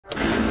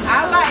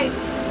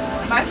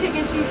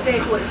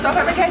cheesesteak with salt,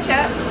 pepper,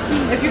 ketchup.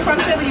 If you're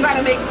from Philly, you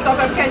gotta make salt,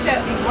 pepper,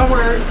 ketchup, one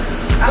word.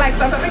 I like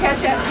salt, pepper,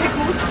 ketchup,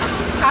 pickles,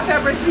 hot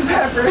peppers, sweet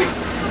peppers,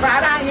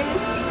 fried onions,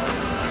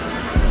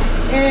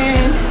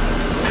 and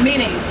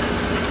mayonnaise.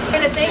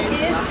 And the thing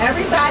is,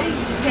 everybody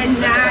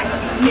cannot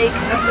make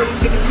a Philly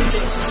chicken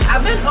cheesesteak.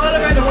 I've been all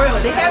around the world.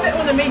 They have it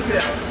on the menu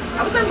though.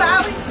 I was in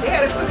Bali, they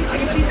had a Philly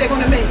chicken cheesesteak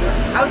on the menu.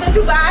 I was in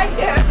Dubai,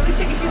 they had a Philly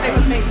chicken cheesesteak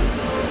on the menu.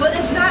 But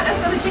it's not a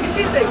Philly chicken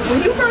cheesesteak. When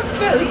you from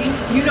Philly,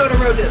 you know the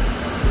real deal.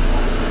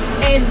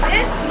 And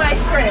this, my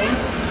friend,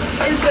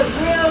 is the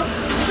real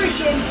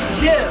freaking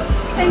deal.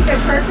 I think the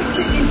perfect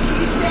chicken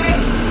cheesesteak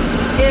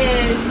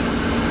is,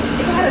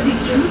 it gotta be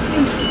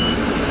juicy.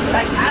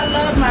 Like, I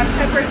love my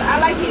peppers.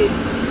 I like it.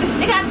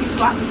 It gotta be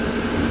sloppy.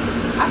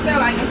 I feel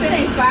like if it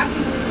ain't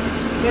sloppy,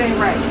 it ain't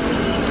right.